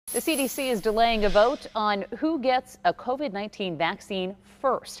The CDC is delaying a vote on who gets a COVID-19 vaccine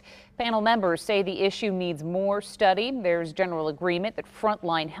first. Panel members say the issue needs more study. There's general agreement that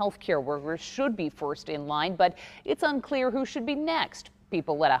frontline healthcare workers should be first in line, but it's unclear who should be next.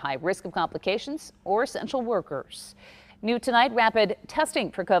 People at a high risk of complications or essential workers. New tonight, rapid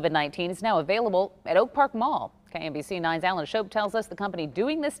testing for COVID-19 is now available at Oak Park Mall. KMBC 9's Alan Shope tells us the company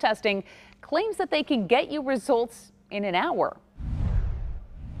doing this testing claims that they can get you results in an hour.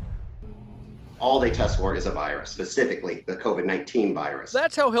 All they test for is a virus, specifically the COVID-19 virus.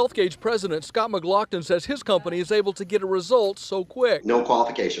 That's how Healthgage president Scott McLaughlin says his company is able to get a result so quick. No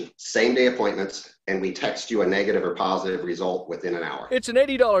qualification, same day appointments, and we text you a negative or positive result within an hour. It's an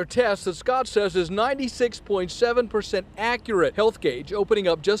 $80 test that Scott says is 96.7% accurate. Healthgage opening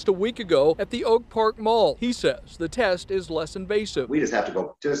up just a week ago at the Oak Park Mall. He says the test is less invasive. We just have to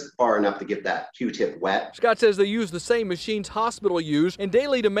go just far enough to get that Q-tip wet. Scott says they use the same machines hospital use, and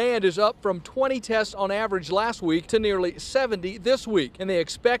daily demand is up from 20 tests on average last week to nearly 70 this week. And they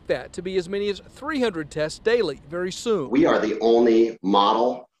expect that to be as many as 300 tests daily very soon. We are the only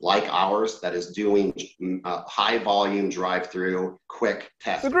model like ours that is doing high volume drive-through quick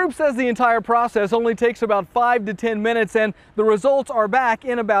testing. The group says the entire process only takes about 5 to 10 minutes and the results are back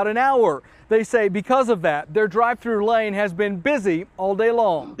in about an hour. They say because of that, their drive-through lane has been busy all day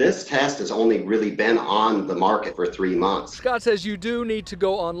long. This test has only really been on the market for 3 months. Scott says you do need to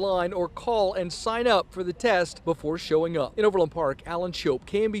go online or call and sign up for the test before showing up. In Overland Park, Alan Shope,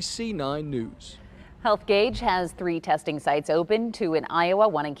 KMBC 9 News. Healthgage has 3 testing sites open, 2 in Iowa,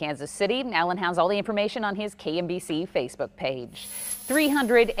 1 in Kansas City. Alan has all the information on his KMBC Facebook page.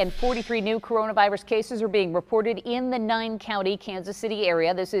 343 new coronavirus cases are being reported in the 9-county Kansas City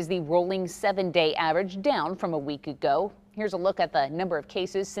area. This is the rolling 7-day average, down from a week ago. Here's a look at the number of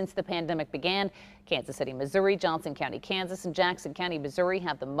cases since the pandemic began. Kansas City, Missouri, Johnson County, Kansas, and Jackson County, Missouri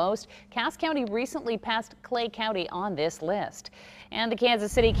have the most. Cass County recently passed Clay County on this list. And the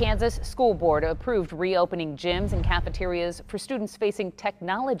Kansas City, Kansas School Board approved reopening gyms and cafeterias for students facing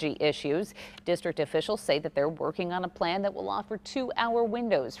technology issues. District officials say that they're working on a plan that will offer 2-hour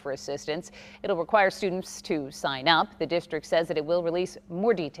windows for assistance. It'll require students to sign up. The district says that it will release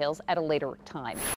more details at a later time.